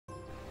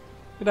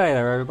Good day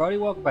there everybody,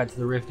 welcome back to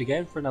the Rift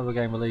again for another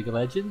game of League of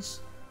Legends.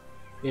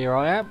 Here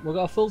I am, we've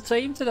got a full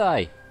team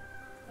today.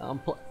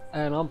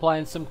 And I'm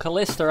playing some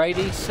Kalista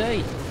ADC.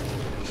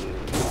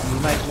 You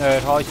make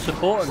Nerd High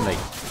supporting me.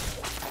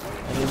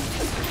 And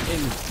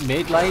in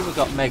mid lane we've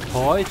got Meg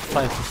Hoy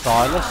playing some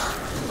Silas.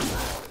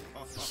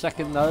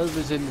 Second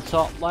Nova's in the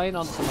top lane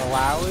on some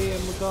Malawi,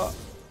 and we've got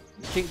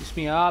Jinx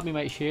me army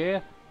mate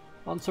here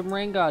on some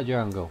Rengar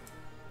jungle.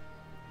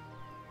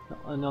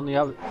 And on the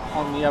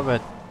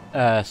other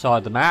side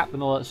of the map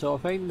and all that sort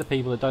of thing, the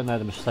people that don't know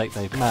the mistake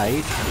they've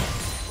made,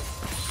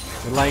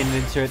 we're laning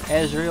into an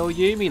Ezreal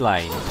Yuumi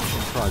lane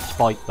and try and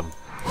spike them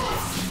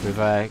with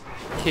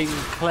King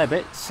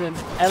Klebitz and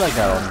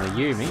Elago on the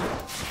Yuumi.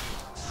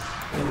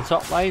 In the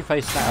top lane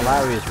facing that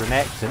Alaria's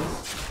Renekton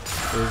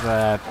with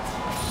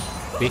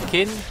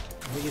Bikin, I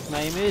think his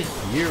name is,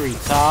 Yuri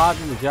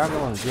Tard in the jungle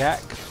on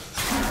Jack.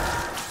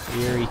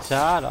 Yuri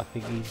Tard, I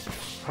think he's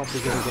probably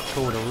going to get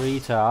called a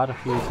retard a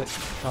few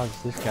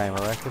times this game,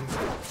 I reckon.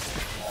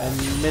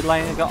 And mid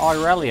lane we've got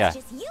Irelia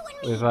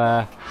with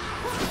I'm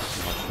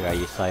not sure how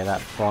you say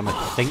that, Bonnet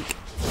Sink.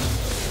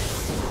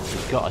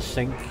 He's got a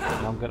sink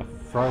and I'm going to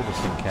throw the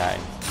sink at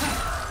him.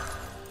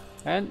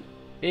 And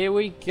here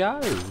we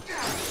go.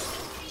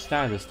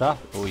 Standard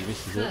stuff. Oh, he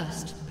misses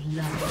it.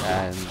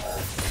 And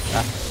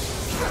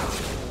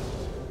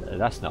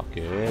that's not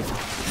good.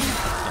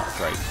 That's not a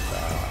great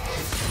start.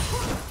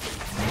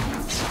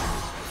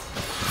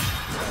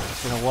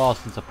 It's been a while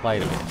since I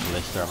played a bit of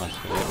Kalista, I must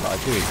admit, but I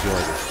do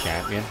enjoy this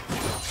champion. I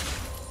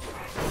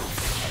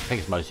think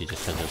it's mostly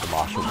just because of the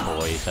martial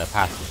poise, her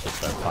passive's just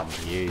so fun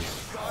to use.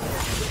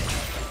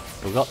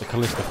 We've got the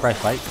Kalista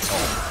fresh late.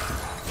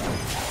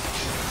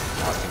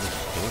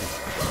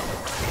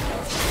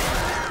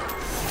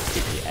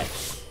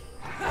 Yes.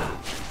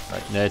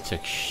 Right, Nerd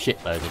took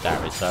shitloads of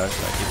damage though,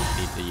 so I didn't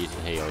need to use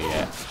the heal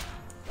yet.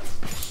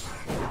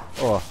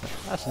 Oh,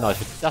 that's a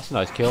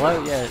nice kill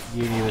though. Yeah,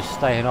 Yuumi was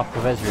staying off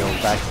with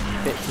Ezreal back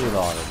a bit too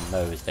long and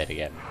Nova's dead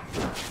again.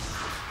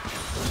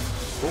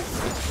 Oh,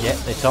 yeah,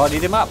 they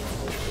tidied him up.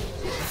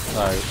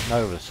 So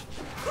Nova's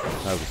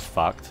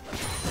fucked.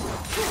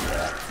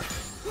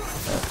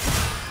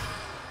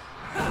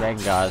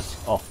 Rengar's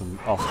off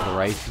the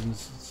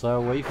races,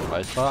 so are we for the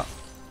most part.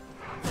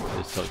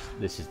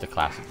 This is the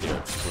classic deal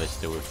of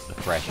Kalista with the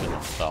fresh and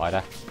the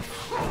cider.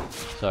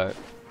 So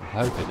I'm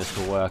hoping this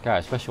will work out,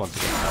 especially once I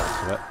get used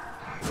to it.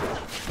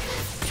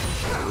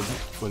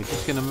 We're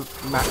just going to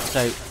max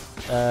out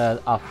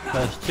our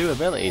first two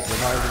abilities. We're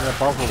not even going to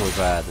bother with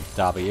the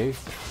W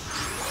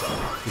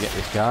to get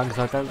this going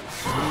because I don't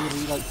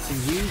really like to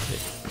use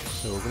it.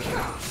 So we're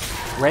gonna,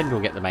 Ren will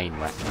get the main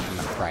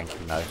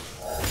ranking though.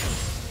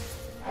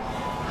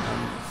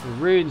 For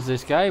runes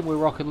this game, we're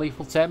rocking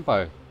lethal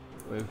tempo.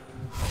 With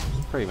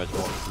pretty much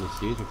what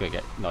this is. We're going to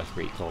get a nice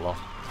recall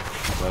off.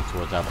 Work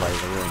towards our Brave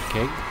the Ruined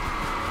King.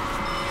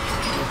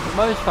 For the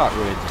most part,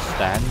 ruins are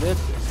standard.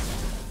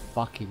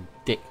 Fucking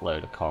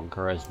dickload of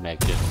Conquerors. Meg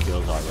just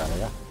kills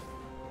Irelia.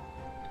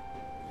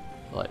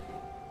 Like,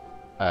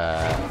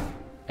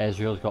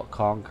 Ezreal's got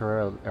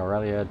Conqueror,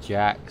 Irelia,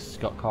 Jack's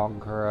got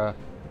Conqueror,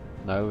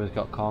 Nova's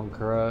got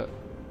Conqueror,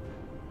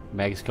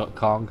 Meg's got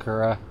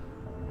Conqueror,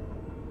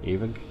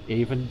 even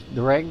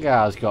the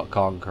Rengar's got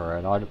Conqueror,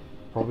 and I'd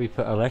probably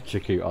put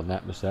Electrocute on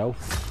that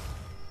myself.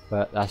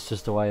 But that's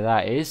just the way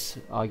that is.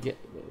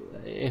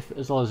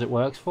 As long as it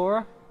works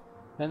for her,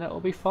 then it'll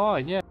be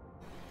fine, yeah.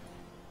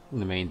 In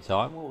the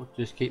meantime, we'll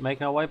just keep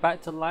making our way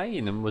back to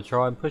lane and we'll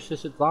try and push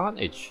this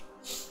advantage.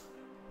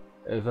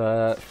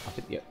 I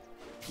think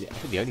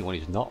the only one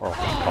who's not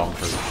rocking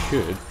Conqueror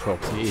should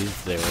probably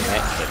is the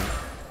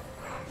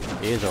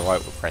Renekton. He is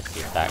alright with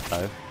pressing attack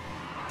though.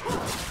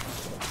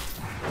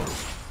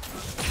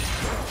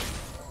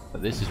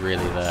 But this is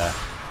really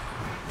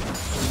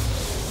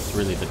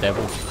the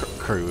devil's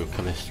crew of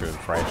Kalista and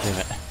Fresh, isn't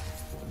it?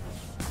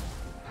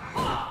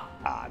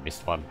 Ah, I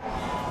missed one.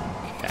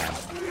 Damn.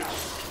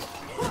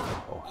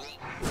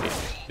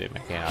 Bit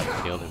McCann, I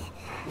just killed him.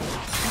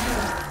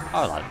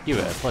 I'd like to give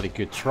it a bloody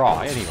good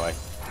try anyway.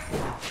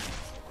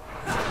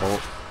 Oh.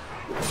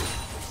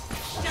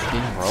 I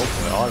didn't roll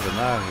for it either,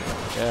 no.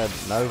 Yeah,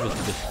 Nova's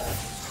just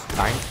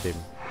spanked him.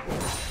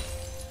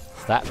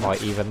 So that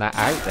might even that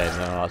out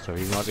then, so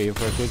he might be in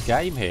for a good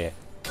game here.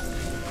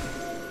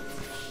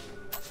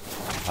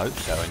 I hope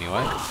so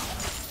anyway.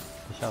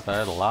 Just how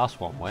the last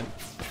one went.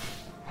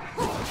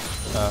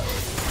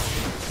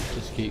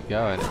 Just keep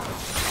going.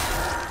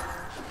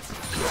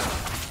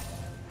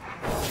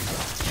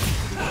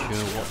 Not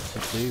sure what to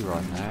do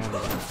right now.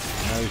 There's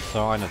no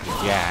sign of the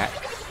Jack.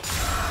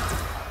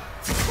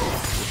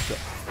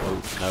 Oh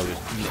no,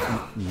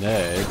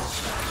 Nerds.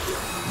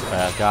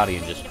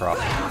 Guardian just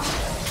dropped.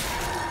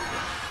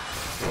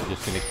 We're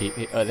just gonna keep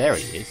it. Oh, there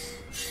he is.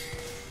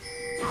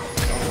 I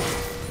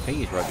think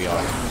he's right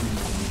behind.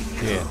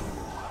 Yeah,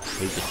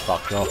 he just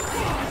fucked off.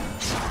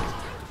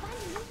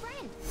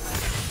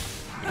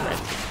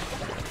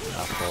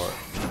 Enough for it.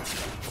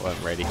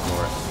 Weren't ready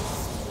for it.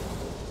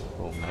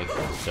 Oh,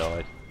 Meg's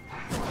died.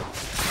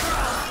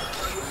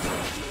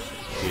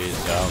 She is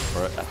down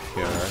for it, that's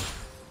sure.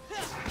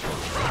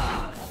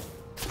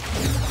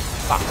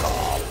 Fuck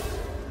off.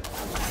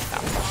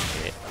 That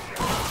shit.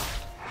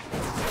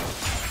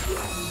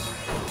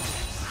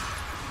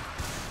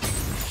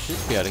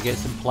 Should be able to get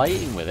some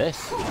plating with this.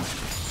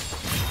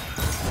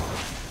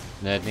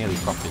 They're nearly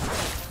fucking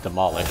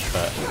demolished,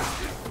 but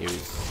he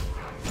was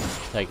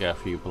taking a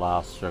few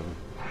blasts from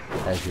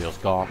Ezreal's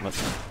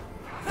gauntlet.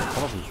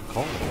 Apologies for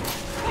calling it.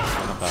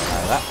 I'm not gonna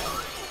allow that.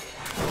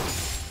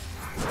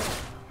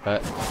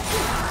 But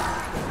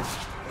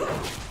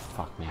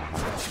fuck me,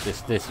 this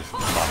is the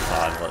fun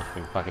side. It's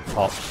been fucking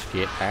pop,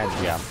 skip, and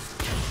jump.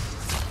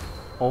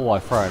 All I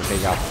throw a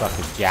big old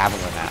fucking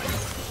javelin at him.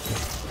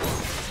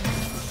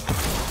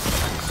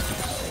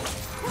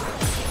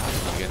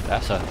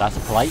 That's a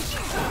plate.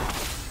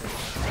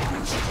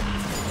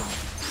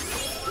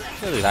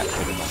 Surely that should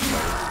have been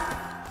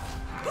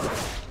played.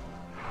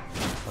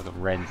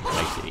 Fucking Ren just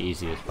makes it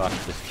easy as fuck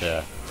just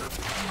to...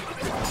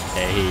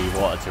 Yeah, he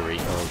wanted to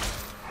recall.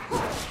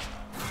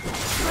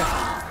 Yeah,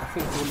 I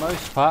think for the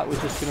most part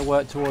we're just going to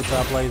work towards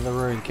our Blade of the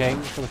Ruined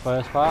King for the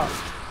first part.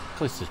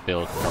 Callista's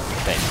build is not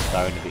set in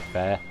stone, to be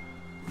fair.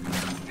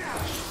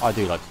 I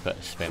do like to put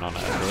a spin on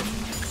it a bit.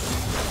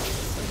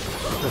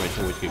 It's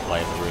always good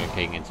Blade of the Ruined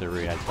King into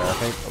Rune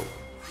Therapy. Oh.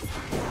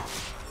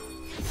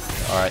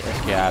 Alright,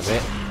 let's get out of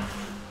it.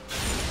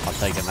 I'm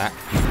taking that.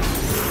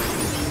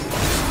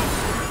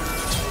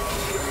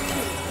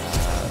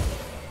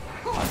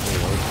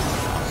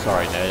 I'm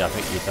sorry, nerd, I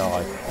think you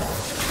died.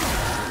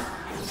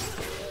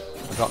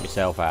 I got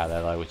myself out of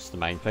there though, which is the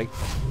main thing.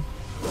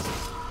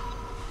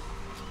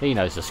 He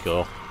knows the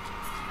score.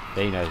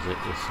 He knows that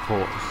the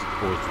support is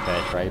always the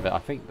fair trade, but I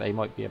think they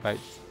might be about...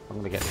 I'm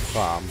going to get the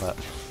farm, but...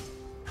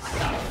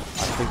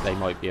 I think they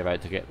might be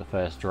about to get the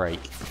first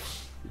Drake.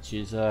 Which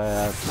is,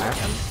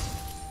 Mountain.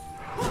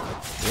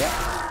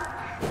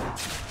 Yeah.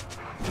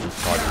 Just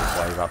try to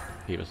wave up.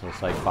 People will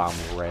say farm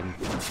with Ren.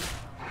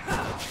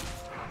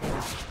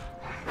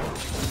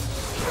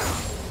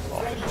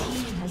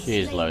 Oh, she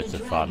is loads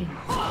of fun.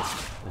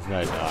 There's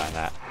no denying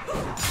that.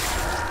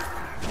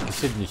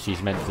 Considering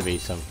she's meant to be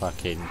some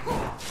fucking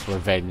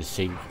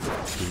revenge-seeking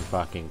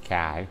fucking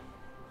cow.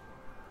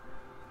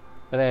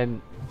 But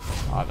then,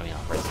 I don't know,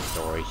 I've read the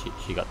story,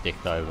 she got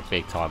dicked over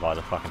big time by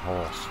the fucking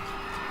horse.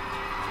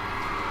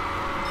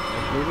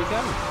 And here we go.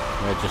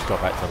 We just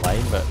got back to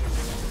lane, but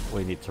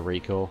we need to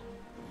recall.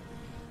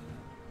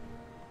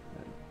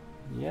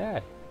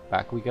 Yeah,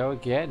 back we go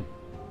again.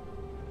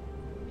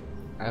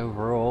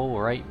 Overall,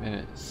 we're 8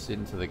 minutes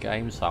into the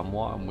game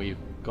somewhat, and we've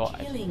got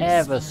an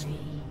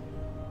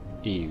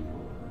Ew.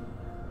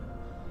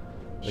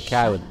 The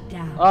cow.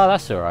 Oh,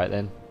 that's alright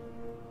then.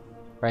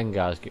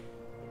 Rengar's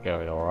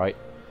going alright.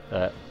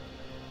 The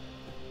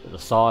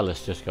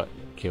Sylas just got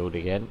killed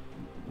again.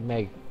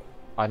 Meg,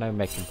 I know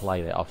Meg can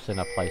play that. I've seen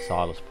her play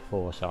Sylas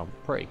before, so I'm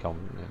pretty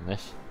confident in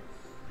this.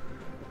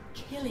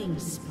 Killing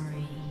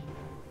spree.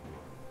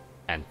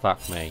 And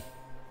fuck me.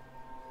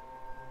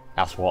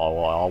 That's what I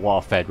want. I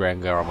want a fed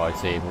Rengar on my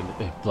team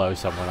and blow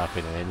someone up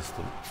in an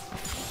instant.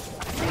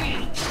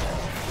 I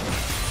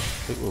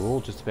think we're all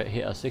just about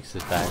hit our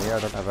sixes down here. I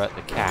don't know about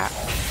the cat,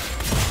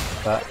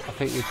 but I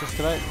think we're just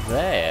about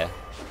there.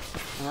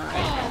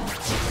 Alright.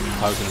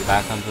 Poking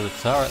back under the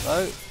turret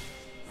though.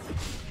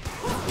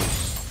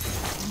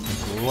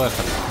 We'll work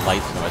on the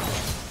plate tonight.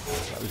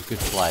 That was a good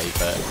play,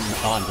 but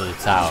not under the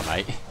tower,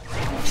 mate.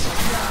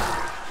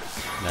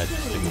 No,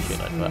 just doing shit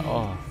like that.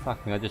 Oh,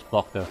 fuck me, I just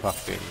blocked the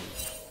fucking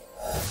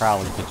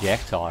prowling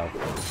projectile.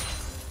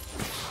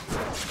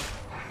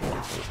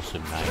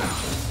 Awesome, mate.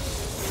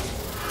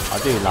 I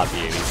do love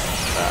you,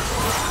 but...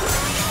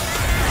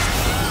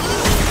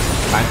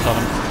 Thanks on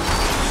him.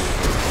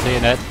 See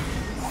you, Ned.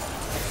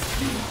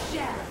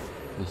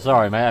 I'm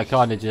sorry, mate, I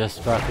kinda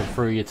just fucking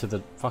threw you to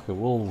the fucking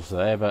wolves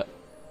there, but...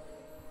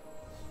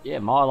 Yeah,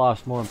 my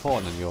life's more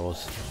important than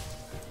yours.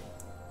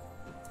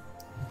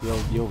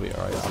 You'll be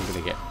alright, I'm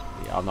gonna get...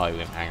 Yeah, I'm not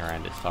even gonna hang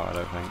around this time, I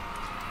don't think.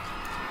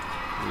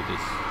 We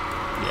just...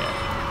 Yeah.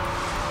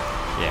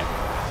 Yeah.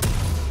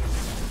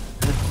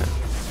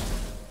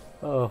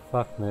 Oh,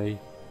 fuck me.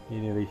 You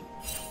nearly...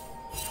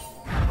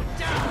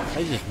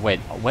 They just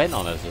went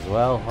on us as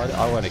well.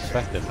 I wasn't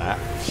expecting that.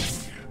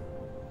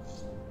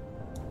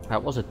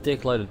 That was a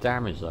dickload of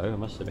damage though, I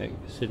must admit,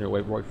 considering it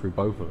went right through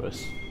both of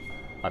us.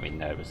 I mean,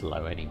 no, it was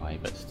low anyway,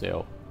 but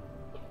still.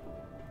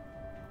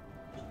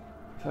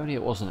 If only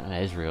it wasn't an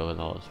Ezreal and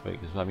all this,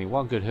 because I mean,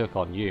 one good hook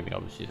on Yuumi,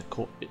 obviously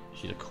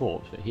she's a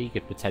corpse, but he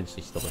could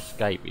potentially still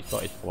escape. He's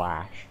got his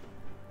flash,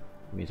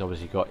 and he's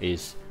obviously got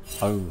his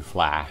own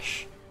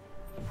flash.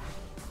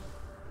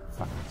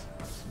 Fuck,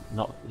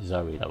 not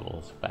Zoe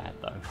levels bad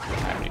though.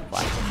 How many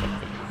flash or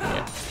something?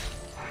 Yeah.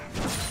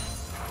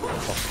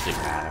 What's it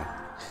matter?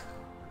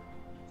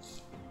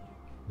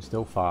 We're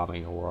still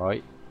farming,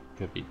 alright.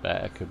 Could be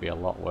better, could be a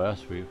lot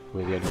worse. We're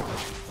the only.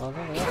 Well, I don't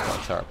know, that's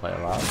not turret player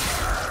around.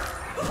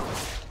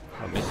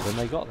 I missed when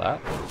they got that.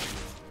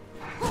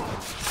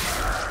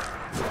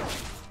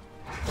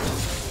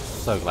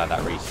 So glad that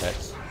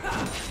resets.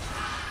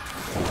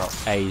 Well,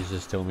 A's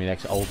is still my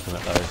next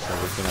ultimate though, so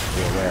we're gonna have to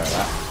be aware of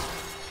that.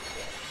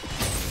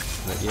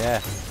 But yeah.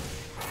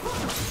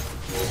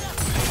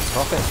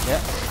 Profit,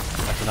 yeah.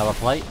 That's another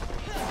plate.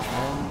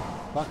 And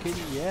fucking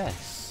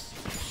yes.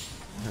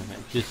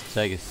 Just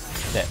take a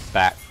step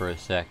back for a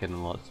second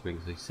and lots of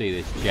things. You see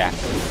this jack in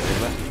the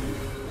river?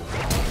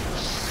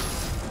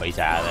 Oh, he's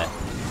out of there.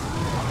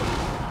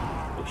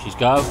 Oh, she's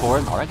going for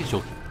him. I reckon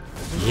she'll.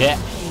 Yeah.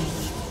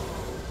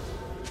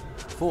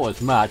 Thought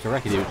as much. I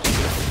reckon he was just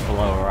gonna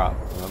blow her up.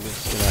 I'm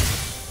just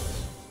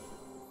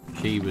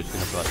gonna. She was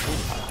gonna blow.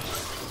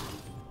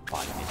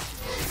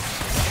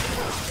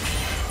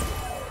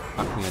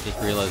 I just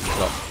realised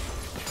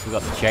we've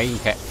got the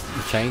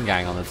chain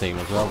gang on the team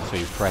as well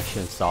between Fresh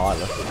and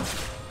Silas.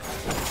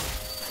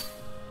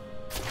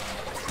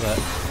 But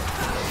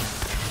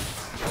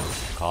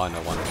kind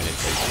of 1 minute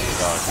to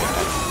go.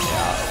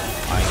 Yeah,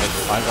 I ain't got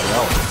to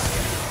go.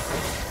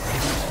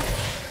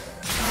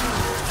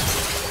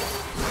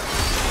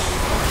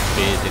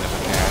 Spears in if I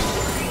can.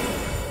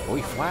 Oh,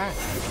 he flat.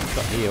 He's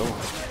got heal.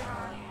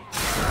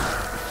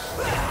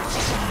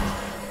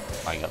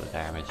 I ain't got the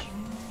damage.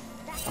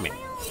 I mean, I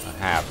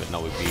have, but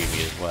not with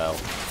Yumi as well.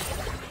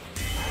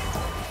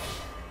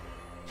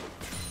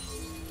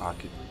 I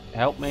could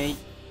help me.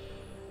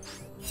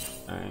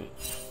 Alright,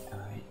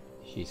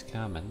 she's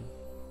coming.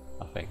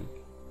 I think.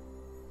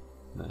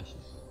 No,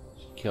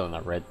 she's killing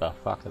that red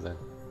buff fucker then.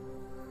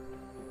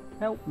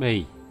 Help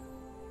me.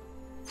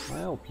 I'll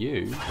help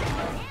you.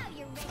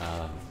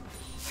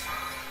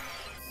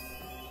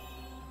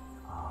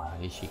 Oh,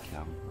 here she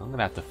comes. I'm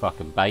gonna have to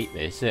fucking bait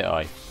this, ain't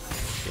I?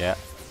 Yeah.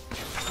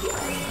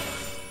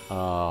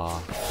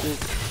 Oh,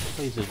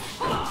 please just.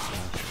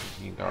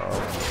 You can go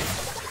over.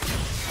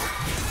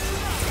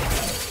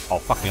 Oh,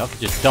 fuck me, I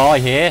could just die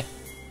here.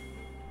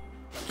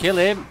 Kill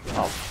him.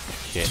 Oh,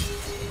 shit.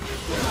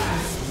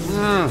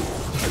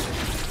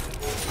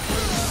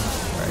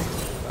 Right.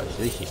 At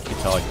least she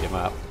tied him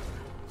up.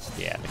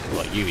 Yeah,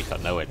 like Yumi's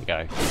got nowhere to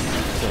go.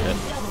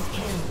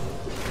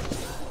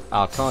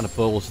 I kind of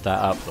ballsed that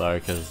up though,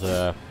 because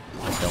as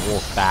I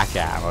walked back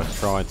at him, I was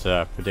trying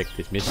to predict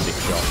his mystic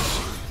shots.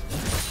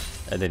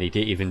 And then he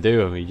didn't even do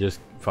them, he just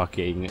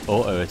fucking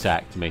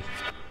auto-attacked me.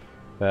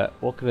 But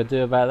what can I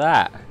do about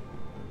that?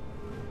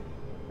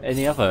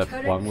 Any other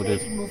one would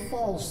have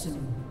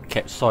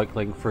kept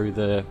cycling through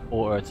the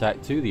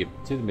auto-attack to the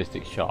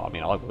mystic shot. I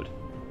mean, I would.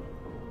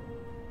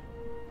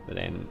 But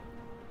then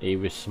he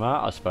was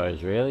smart, I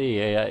suppose,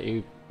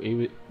 really.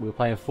 We were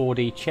playing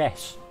 4D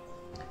chess.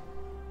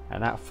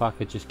 And that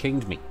fucker just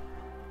kinged me.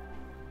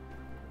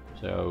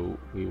 So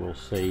we will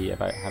see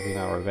about having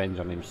our revenge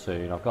on him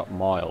soon. I've got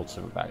mild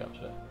some backups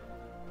there.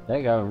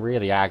 They're going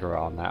really aggro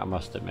on that, I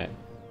must admit.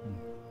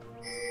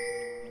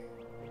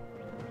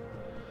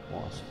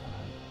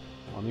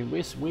 I mean,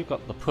 we've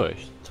got the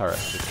push.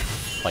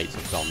 Turrets, plates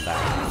have gone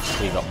down.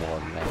 We've got more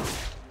than them.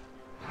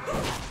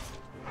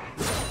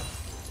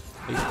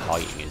 At least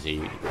fighting is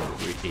easy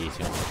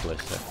on the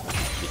Ballista.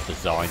 It's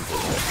designed to do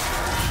it.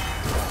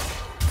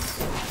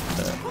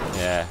 But,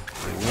 yeah,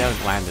 we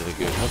haven't landed a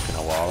good hook in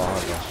a while,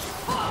 have we?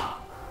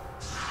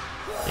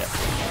 Yep.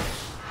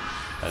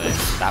 And then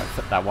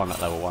that one at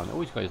level 1. Oh,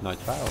 he's got his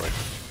Knight's Power.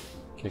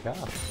 Kick ass.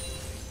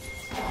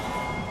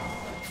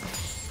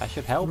 That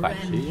should help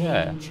actually,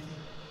 yeah.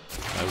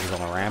 Over's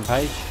on a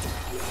rampage.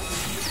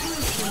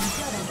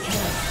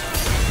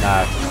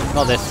 No,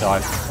 not this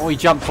time. Oh, he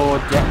jumped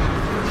forward, yeah.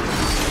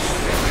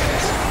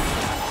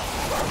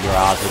 Your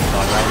ass is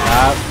on right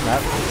now. No.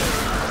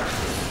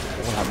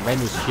 Oh, that Ren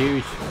was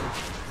huge.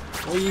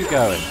 Where are you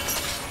going?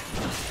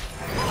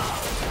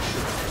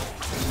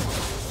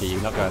 Yeah,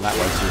 you're not going that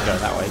way, so you're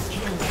going that way.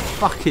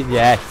 Fucking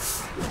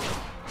yes!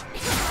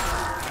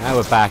 Now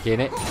we're back in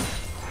it.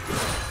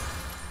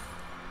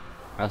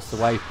 That's the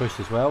wave push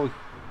as well.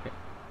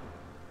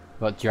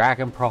 Got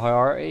dragon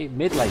priority.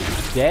 Mid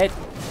lane's dead.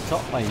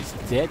 Top lane's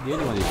dead. The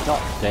only one who's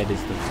not dead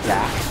is the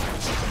gas.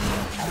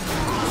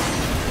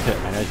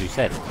 And as you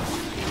said,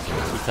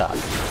 it's up.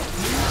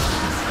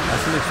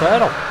 That's an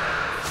infernal.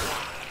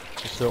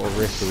 What sort of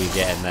rift are we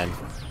getting then?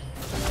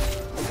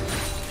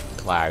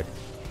 Cloud.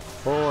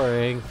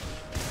 Boring.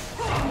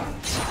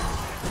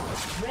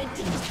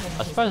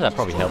 I suppose that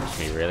probably helps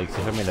me really, because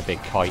if I'm in a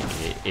big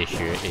kiting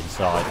issue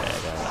inside there,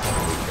 then I can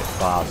move a bit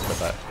faster,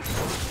 but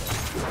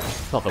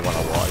it's not the one I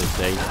wanted to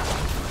see.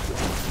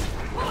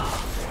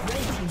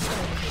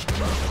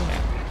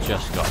 Yeah,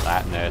 just got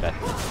that now that I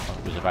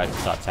was about to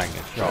start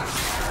tanking shots.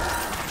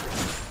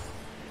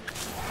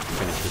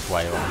 Finish this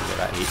wave on and get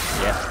that heat.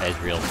 Yep,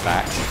 Ezreal's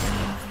back.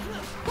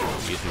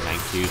 Using main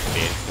Q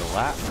spear to kill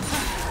that.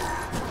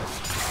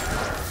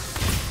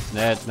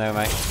 No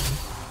mate.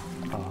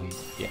 Oh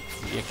yeah,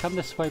 come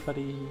this way,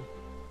 buddy.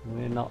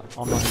 I'm not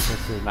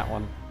interested in that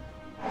one.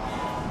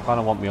 I kind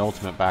of want my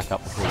ultimate back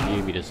up before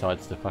Yumi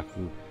decides to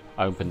fucking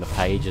open the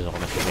pages on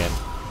us again.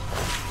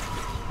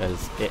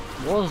 Because it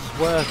was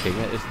working.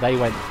 They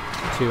went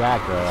too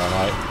aggro and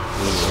I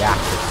really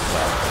reacted as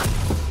well.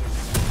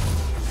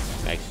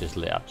 Next just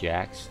lit up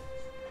Jax.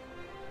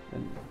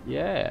 And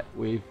yeah,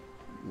 we've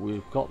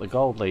got the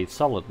gold lead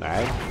solid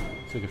now.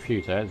 Took a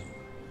few turns.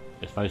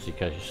 It's mostly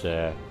because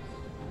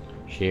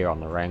Sheer on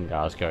the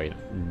Rengar's going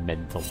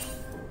mental.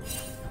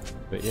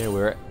 But yeah,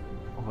 we're at,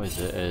 what is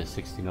it,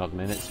 16 odd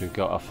minutes. We've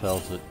got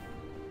ourselves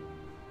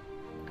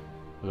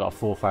a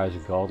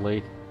 4,000 gold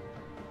lead.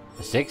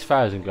 A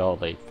 6,000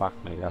 gold lead. Fuck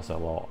me, that's a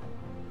lot.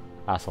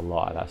 That's a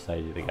lot at that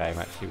stage of the game.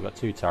 Actually, we've got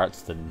 2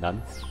 turrets to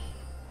none.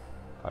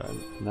 I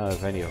don't know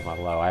if any of them are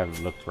low. I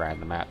haven't looked around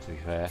the map, to be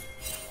fair.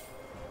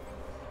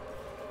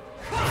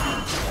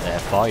 They're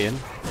fighting.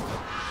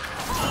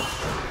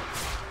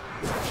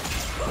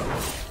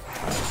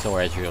 I saw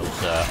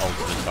Ezreal's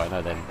ultimate, so I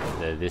know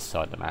they're this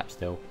side of the map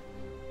still.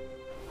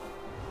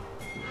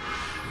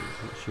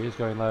 She is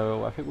going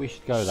low. I think we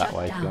should go that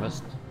way, to be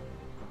honest.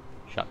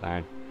 Shut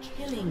down.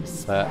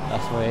 But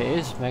that's the way it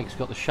is. Meg's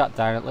got the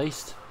shutdown at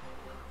least.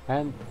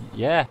 And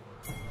yeah,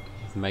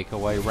 make our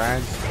way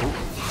round. Oh,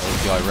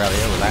 there's the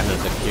Irelia. We'll land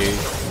as a Q.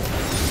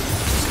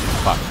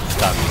 Fuck,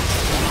 stunned.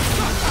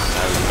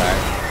 No,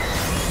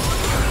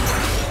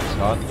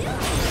 God.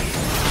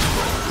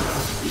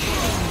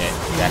 Yeah,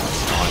 that's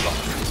fine.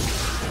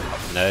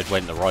 Nerd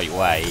went the right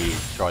way. He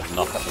tried to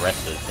knock up the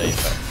rest of the team,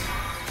 but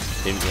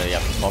didn't really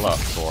have the follow up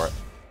for it.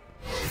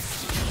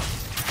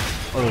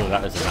 Oh,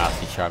 that was a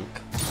nasty chunk.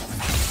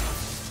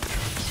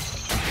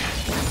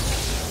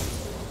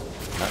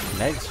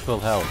 Meg's full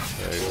health,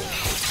 so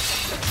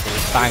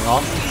bang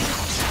on.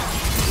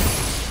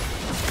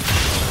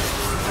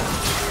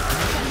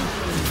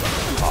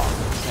 Oh,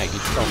 Meg, you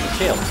stole the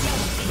kill.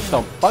 You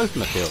stole both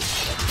my kills.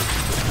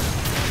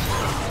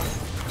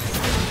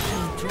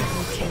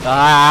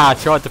 Ah, I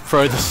tried to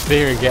throw the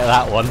spear and get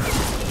that one.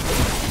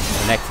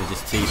 The Nectar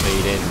just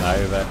TP'd in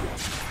though, but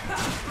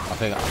I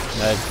think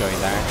Nerd's going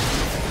down.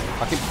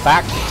 I can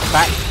back.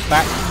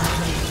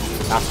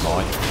 That's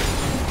fine.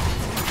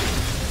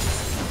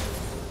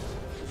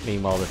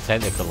 Meanwhile, the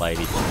tentacle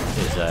lady is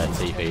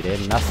TP'd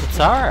in, and that's the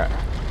turret.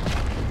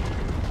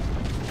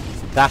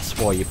 That's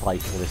why you play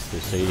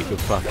Callistus, so you can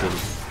fucking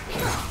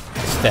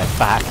step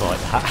back like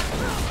that.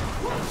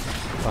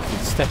 Fucking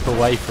step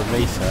away from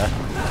me, sir.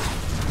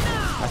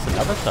 That's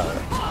another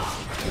turret.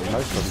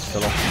 Most of them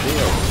still off the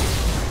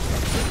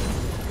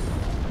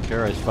field.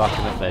 Kuro's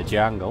fucking up their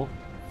jungle.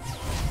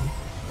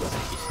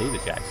 You see the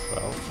Jax as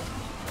well.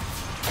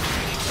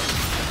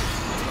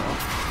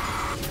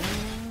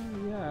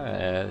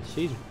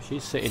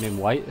 She's sitting in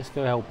wait. Let's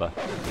go help her.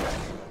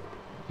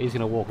 He's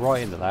gonna walk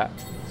right into that.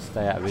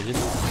 Stay out of vision.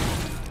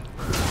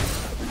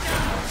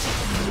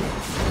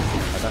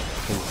 I don't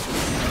think.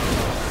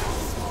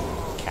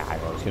 God,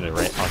 I was gonna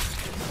rend.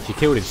 She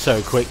killed him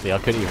so quickly I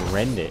couldn't even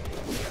rend it.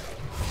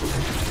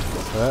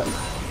 But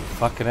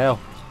fucking hell,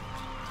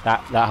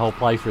 that whole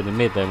playthrough in the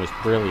mid then was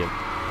brilliant.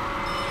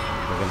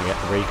 We're gonna get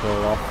the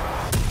recoil off,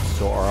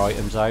 sort our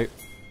items out.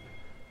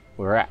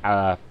 We're at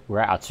our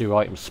 2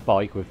 item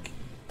spike. We've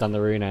done the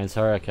Runaan's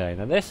Hurricane,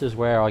 and this is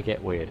where I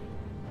get weird.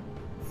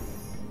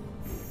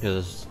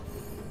 Because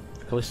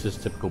Callista's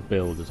typical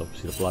build is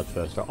obviously the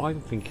Bloodthirster. I'm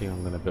thinking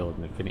I'm going to build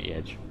an Infinity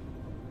Edge.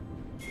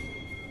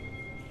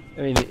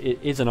 I mean, it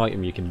is an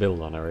item you can build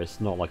on her, it's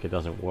not like it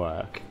doesn't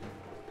work.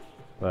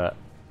 But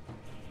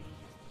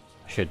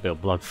I should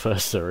build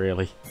Bloodthirster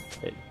really.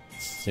 It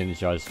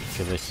synergizes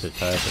Callista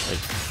perfectly.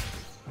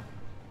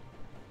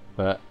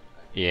 But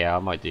yeah, I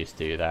might just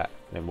do that.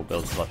 Then we'll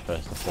build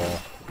Bloodthirster 4.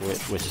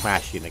 We're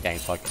smashing the game,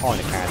 so I kind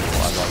of can do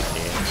what I like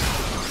here.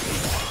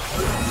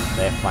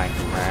 They're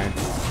flanking round.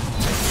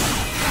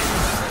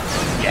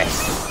 Yes!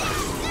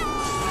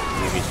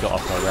 Yumi's got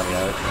off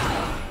Irelia.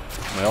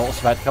 My ult's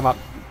about to come up.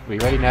 Are you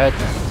ready, Nerd?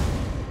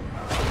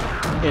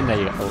 In there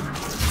you go. Oh,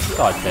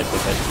 sidestep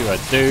with it to a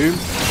doom.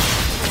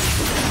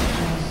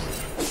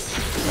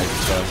 Maybe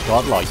so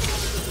godlike.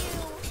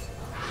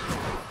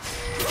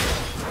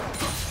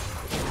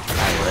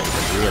 Now we're ready to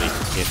really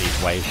get these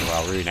waves of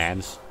our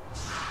Runaans.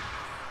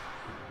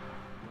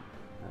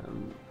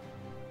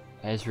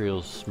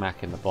 Ezreal's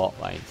smacking the bot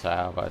lane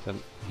tower, but I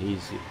don't.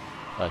 He's.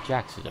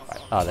 Jax is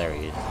about. Oh, there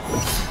he is.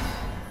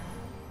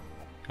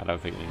 I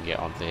don't think we can get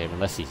onto him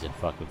unless he's a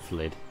fucking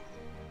Flid.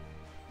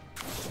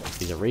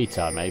 He's a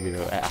retard, maybe,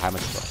 but how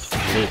much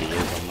Flid he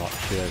is, I'm not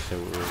sure. So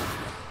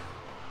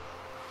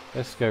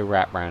let's go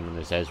wrap round on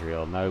this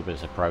Ezreal.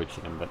 Nova's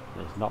approaching him, but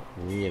there's not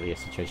really a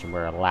situation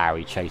where a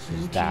Lowry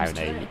chases down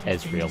a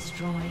Ezreal.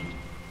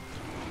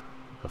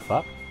 The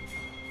fuck?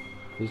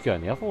 He's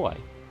going the other way.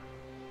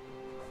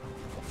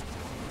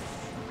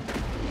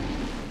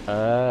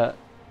 Oh,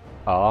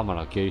 I'm on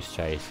a goose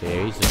chase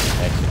here. He's just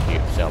gonna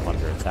execute himself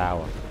under a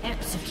tower.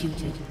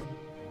 Executed.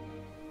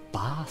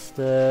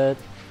 Bastard.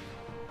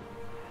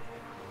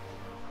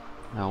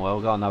 Oh well,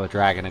 we've got another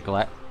dragon to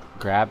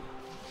grab.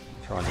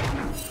 Trying to.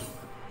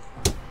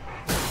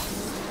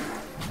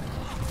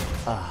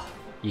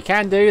 You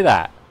can do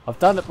that. I've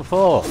done it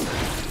before.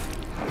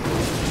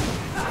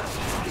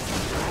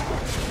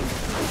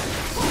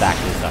 Stack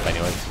this up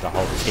anyway. There's a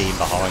whole team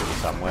behind me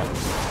somewhere.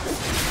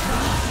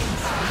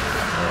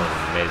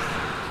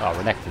 Oh,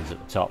 Renekton's at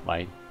the top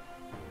lane.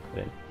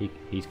 But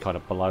he's kind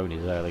of blown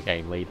his early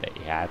game lead that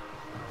he had.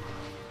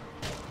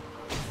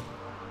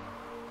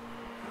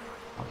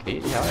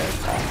 Okay,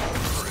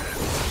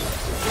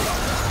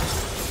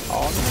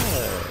 oh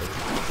no!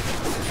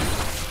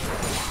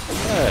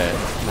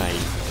 No!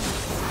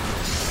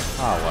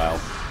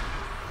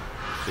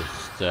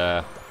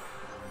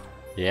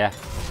 yeah,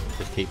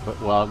 just keep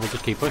we'll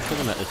just keep pushing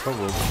them at this point.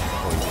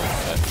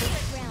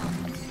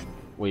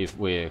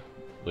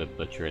 We're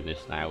butchering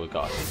this now. We've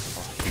got a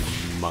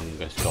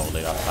humongous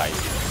goldie up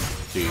base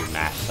to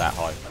mass that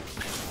high.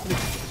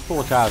 It's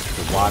 4 towers to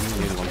 1. The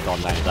only one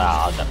gone down is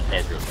ours. That's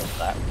Ezreal does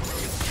that.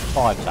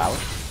 5 towers.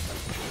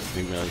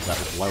 Didn't realise that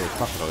was low as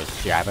fuck. I was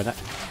jabbing it.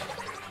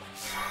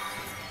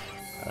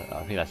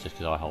 I think that's just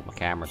because I hold my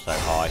camera so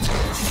high.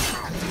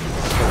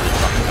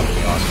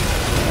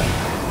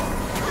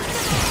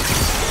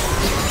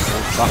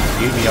 Fuck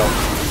Yu-Gi-Oh!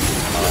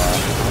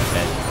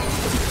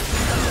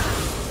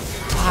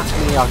 Fuck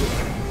me, I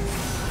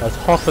was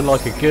hopping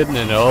like a good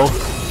and all.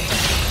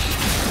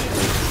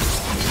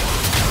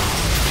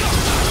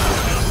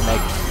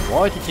 Meg,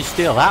 why did you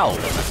steal that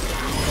ultimate?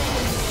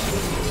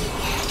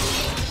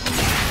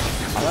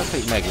 I don't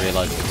think Meg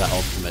realises that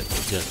ultimate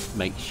just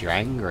makes you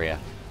angrier.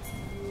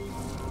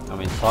 I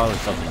mean,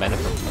 Silence doesn't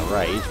benefit from the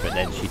rage, but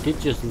then she did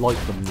just light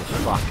them the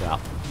fuck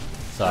up.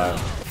 So,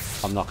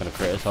 I'm not going to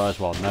criticise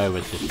while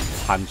Nova's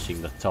just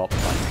punching the top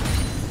lane.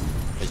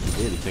 But she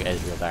really took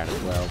Ezreal down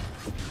as well.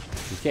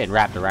 He's getting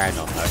wrapped around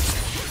on her.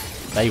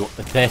 They want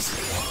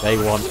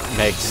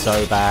Meg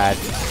so bad.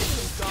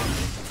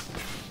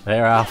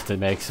 They're after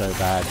Meg so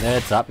bad.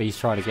 Nerd's up, he's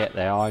trying to get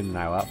there. I'm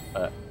now up,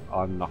 but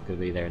I'm not going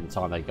to be there in the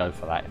time they go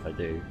for that if they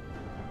do.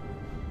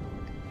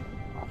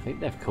 I think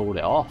they've called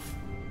it off.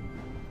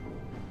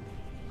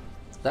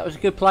 That was a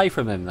good play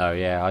from them though,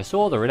 yeah. I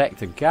saw the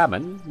Renekton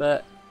coming,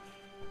 but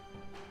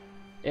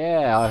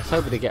yeah, I was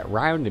hoping to get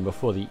round him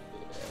before the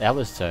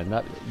others turn.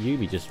 That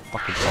Yuumi just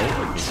fucking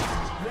bolted me.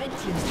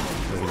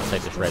 We're gonna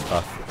take this red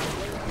buff,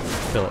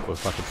 fill it with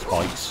fucking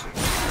spikes.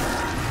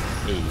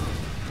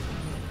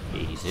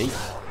 Easy.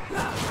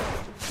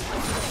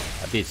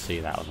 I did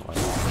see that on the way.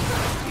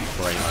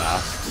 Before anyone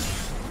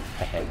asks.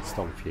 Ahead,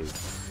 Stormfew.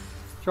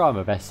 Try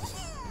my best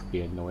to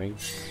be annoying.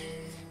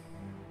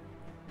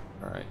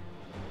 Alright.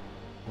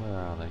 Where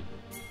are they?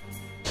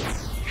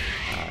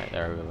 Alright,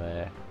 they're over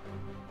there.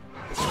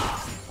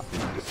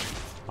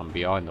 I'm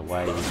behind the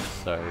waves,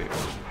 so this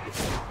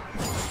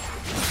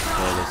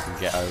can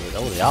get over.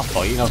 Oh, the up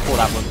fight. You know, I thought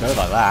that wouldn't go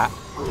like that.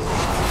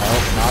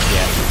 Not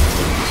yet.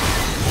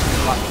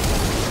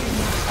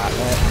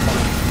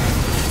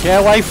 Get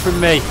away from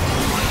me!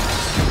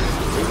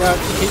 Keep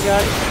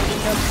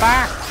going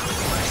back!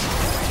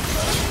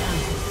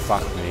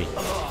 Fuck me. Oh,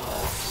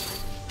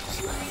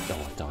 I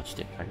dodged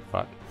it, thank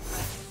fuck.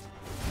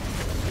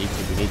 We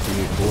need to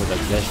move forward,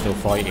 like they're still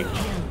fighting.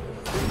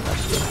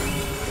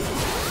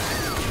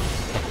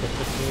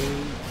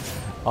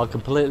 I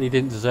completely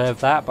didn't deserve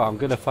that, but I'm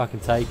gonna fucking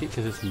take it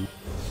because it's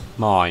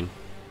mine.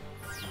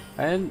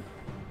 And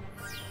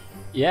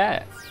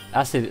yeah,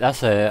 that's an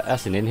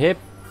inhib.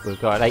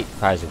 We've got an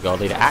 8,000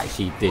 goldie that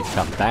actually did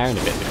come down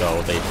a bit the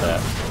goldie, but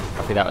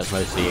I think that was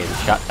mostly in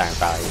shutdown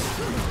value.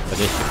 But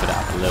this should put it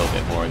up a little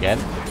bit more again.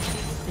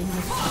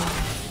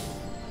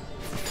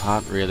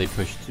 Can't really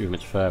push too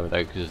much further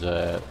though, because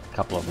a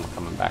couple of them are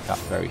coming back up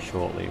very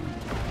shortly.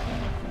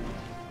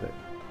 But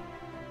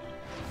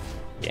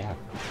yeah,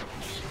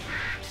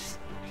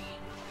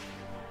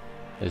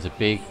 there's a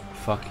big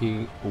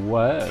fucking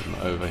worm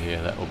over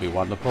here that will be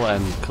wonderful,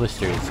 and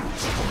Callisto is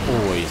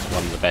always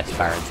one of the best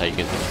Baron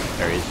takers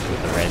there is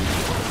with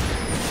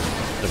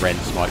the Ren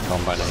Smite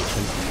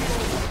combination.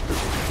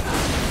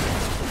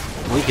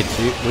 We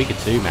could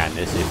two-man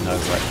this if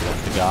Nova actually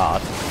wants to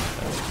guard.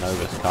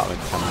 Nova's can't wait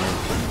to come in.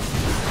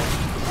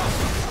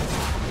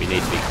 We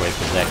need to be quick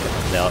because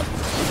they'll...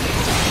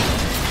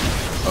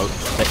 Oh,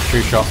 that's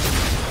true shot.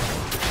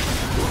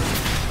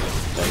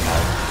 There you go.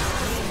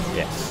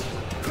 Yes.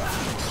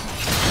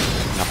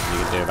 Nothing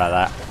you can do about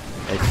that.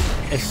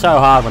 It's so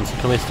hard when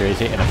Callisto is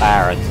hitting a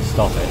Baron to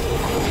stop it.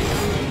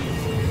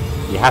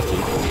 You have to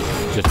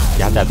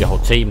have your whole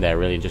team there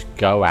really and just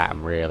go at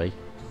them really.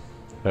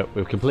 But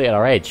we've completed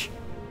our edge.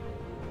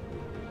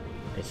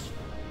 It's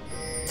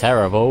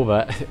terrible,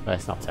 but well,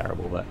 it's not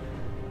terrible, but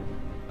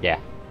yeah,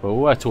 we'll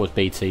work towards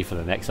BT for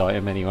the next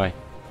item anyway.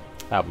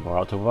 That'll be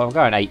more optimal. I'm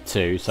going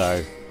 8-2,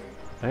 so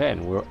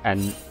again,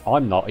 and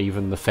I'm not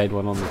even the fed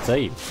one on the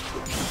team.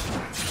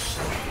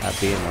 That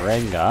being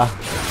Marenga.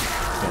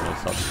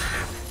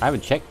 I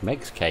haven't checked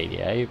Meg's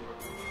KDA.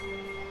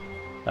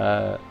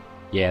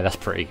 Yeah, that's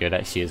pretty good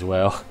actually as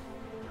well.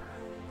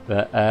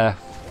 But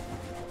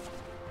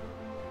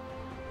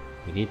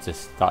we need to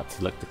start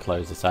to look to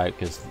close this out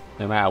because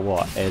no matter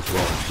what, Ezreal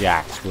and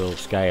Jax will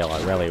scale,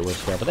 Irelia will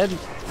scale, but then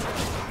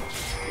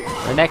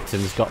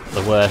Renekton's got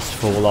the worst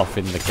fall off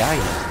in the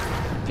game,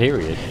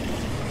 period.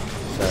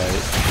 So,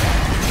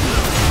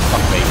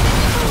 fuck me.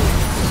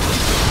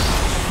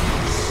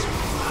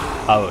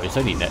 Oh, it's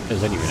only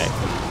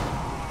Renekton.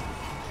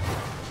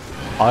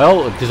 I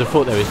ulted because I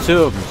thought there was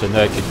 2 of them so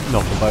no could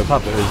knock them both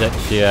up, but it was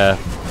actually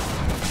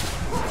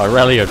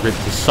Irelia had ripped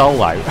his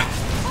soul out.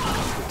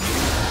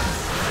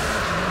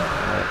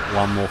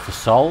 One more for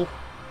Soul.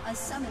 A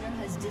summoner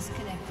has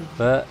disconnected.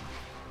 But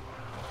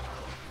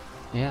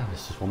yeah,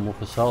 this is one more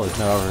for Soul. There's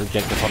no other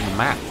objective on the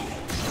map.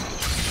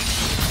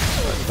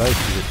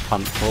 suppose you just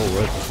punt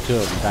forward. There's 2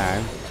 of them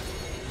down.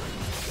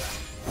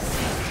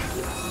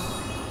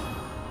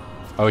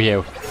 Oh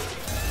yeah.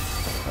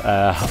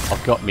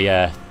 I've got me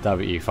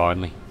W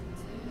finally.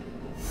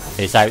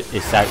 It's out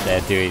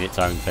there doing its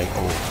own thing.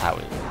 Oh,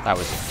 that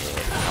was it.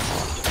 Come on.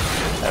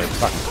 That was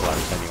fucking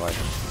close anyway.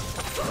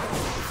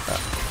 But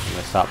I'm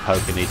gonna start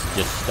poking these,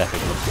 just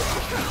stepping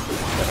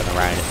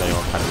around if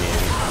anyone comes near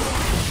me.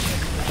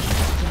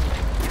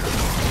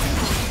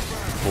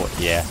 What?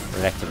 Yeah,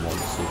 elected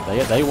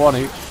monsters. They want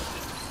to.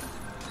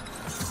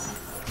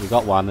 We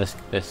got one.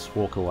 Let's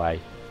walk away.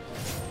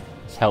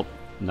 Let's help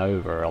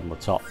Nova on the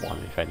top one,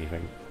 if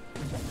anything.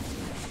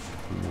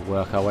 And we'll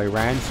work our way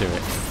round to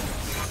it.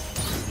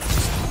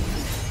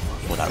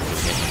 Oh, that was a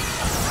hit.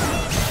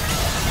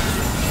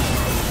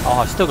 Oh,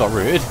 I've still got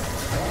rooted.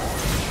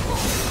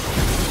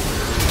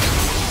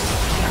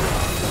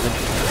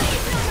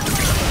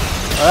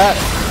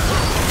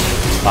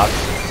 Fuck.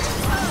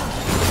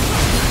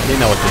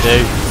 Didn't know what to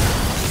do.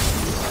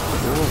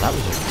 Oh, that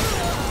was it.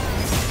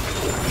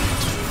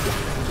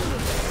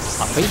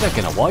 I think they're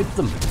gonna wipe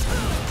them.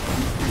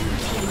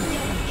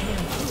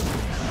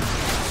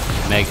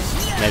 Meg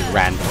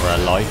ran for her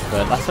life,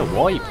 but that's a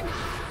wipe.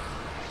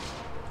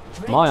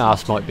 My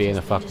ass might be in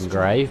a fucking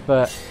grave,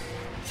 but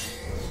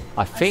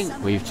I think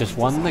we've just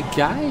won the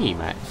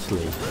game,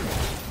 actually.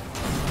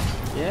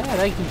 Yeah,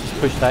 they can just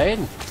push that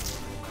in.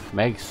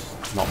 Meg's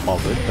not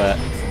bothered, but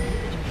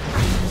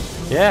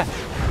yeah.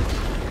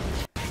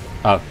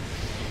 Oh.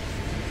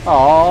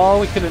 Oh,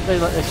 we couldn't. They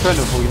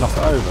surrender before we knock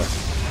it over.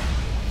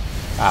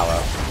 Ah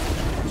well.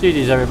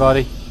 GG's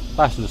everybody.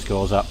 Bashing the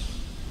scores up.